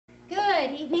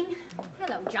Good evening.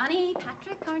 Hello, Johnny,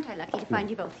 Patrick. Aren't I lucky to find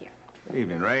you both here? Good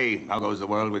evening, Ray. How goes the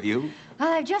world with you?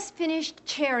 Well, I've just finished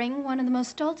chairing one of the most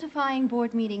stultifying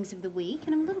board meetings of the week,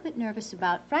 and I'm a little bit nervous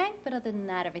about Frank, but other than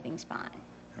that, everything's fine.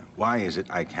 Why is it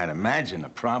I can't imagine a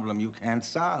problem you can't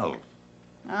solve?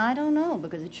 I don't know,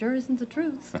 because it sure isn't the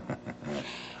truth.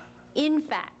 In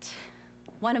fact,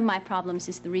 one of my problems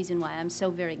is the reason why I'm so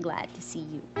very glad to see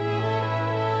you.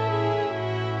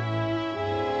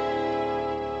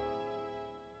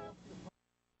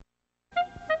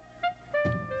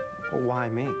 Well, why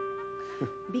me?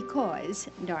 Because,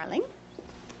 darling,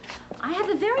 I have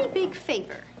a very big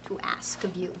favor to ask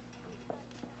of you.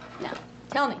 Now,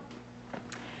 tell me,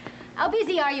 how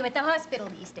busy are you at the hospital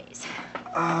these days?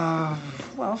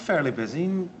 Well, fairly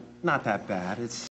busy. Not that bad. It's